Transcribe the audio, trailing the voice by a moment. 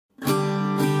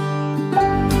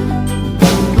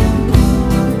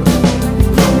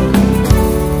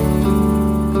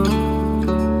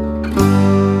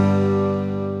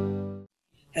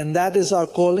And that is our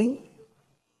calling.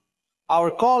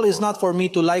 Our call is not for me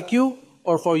to like you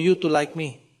or for you to like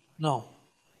me. No.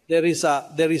 There is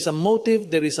a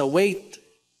motive, there is a weight.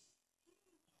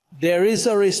 There is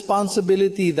a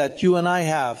responsibility that you and I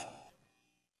have.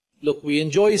 Look, we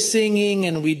enjoy singing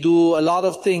and we do a lot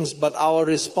of things, but our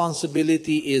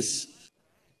responsibility is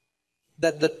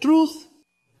that the truth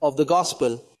of the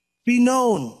gospel be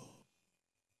known.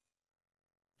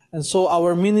 And so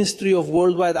our ministry of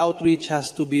worldwide outreach has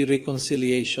to be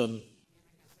reconciliation.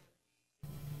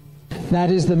 That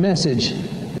is the message.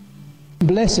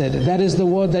 Blessed, that is the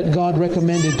word that God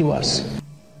recommended to us.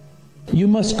 You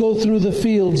must go through the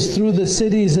fields, through the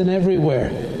cities, and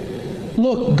everywhere.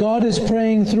 Look, God is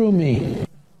praying through me.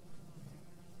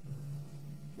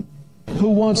 Who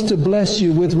wants to bless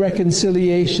you with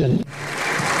reconciliation?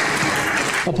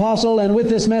 Apostle, and with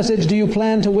this message, do you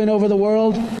plan to win over the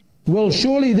world? Well,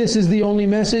 surely this is the only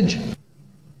message.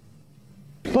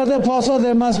 But Apostle,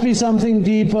 there must be something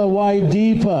deeper. Why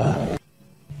deeper?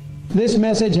 This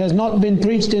message has not been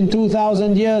preached in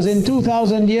 2,000 years. In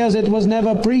 2,000 years it was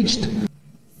never preached.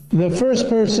 The first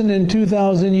person in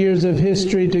 2,000 years of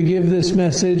history to give this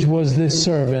message was this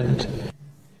servant.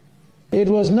 It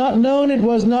was not known,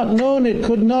 it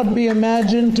could not be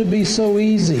imagined to be so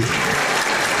easy.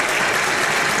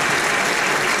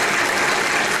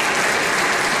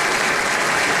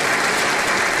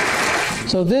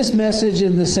 So this message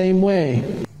in the same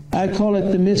way, I call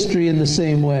it the mystery in the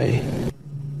same way.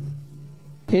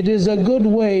 It is a good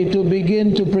way to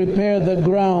begin to prepare the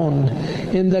ground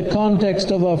in the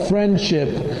context of a friendship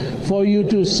for you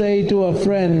to say to a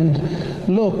friend,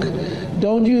 look,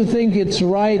 don't you think it's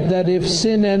right that if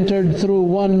sin entered through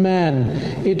one man,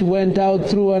 it went out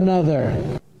through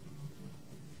another?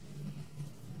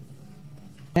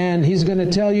 And he's going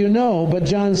to tell you no, but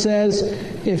John says,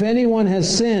 if anyone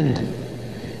has sinned,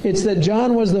 it's that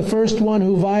John was the first one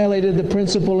who violated the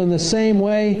principle in the same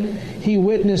way. He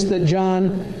witnessed that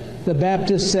John the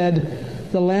Baptist said,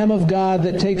 the Lamb of God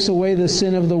that takes away the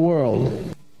sin of the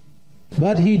world.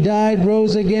 But he died,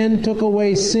 rose again, took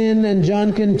away sin, and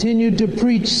John continued to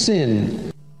preach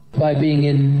sin by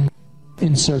being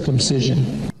in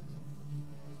circumcision.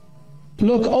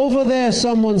 Look, over there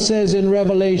someone says in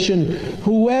Revelation,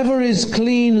 whoever is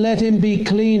clean, let him be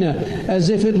cleaner, as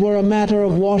if it were a matter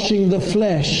of washing the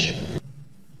flesh.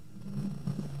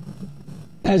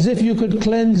 As if you could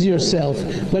cleanse yourself.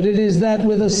 But it is that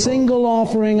with a single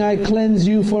offering I cleanse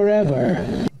you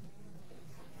forever.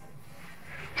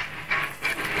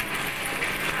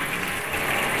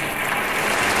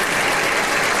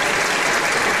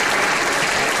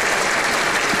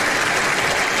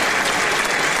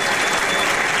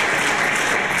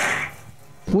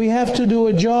 We have to do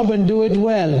a job and do it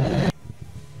well.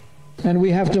 And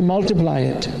we have to multiply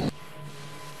it.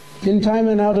 In time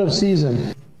and out of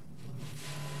season.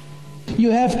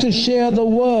 You have to share the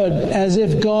word as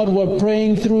if God were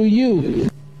praying through you.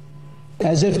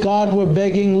 As if God were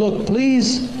begging, look,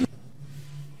 please,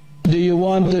 do you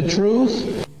want the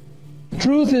truth?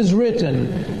 Truth is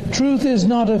written. Truth is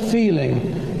not a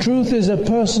feeling. Truth is a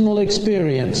personal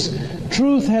experience.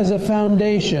 Truth has a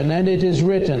foundation, and it is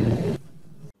written.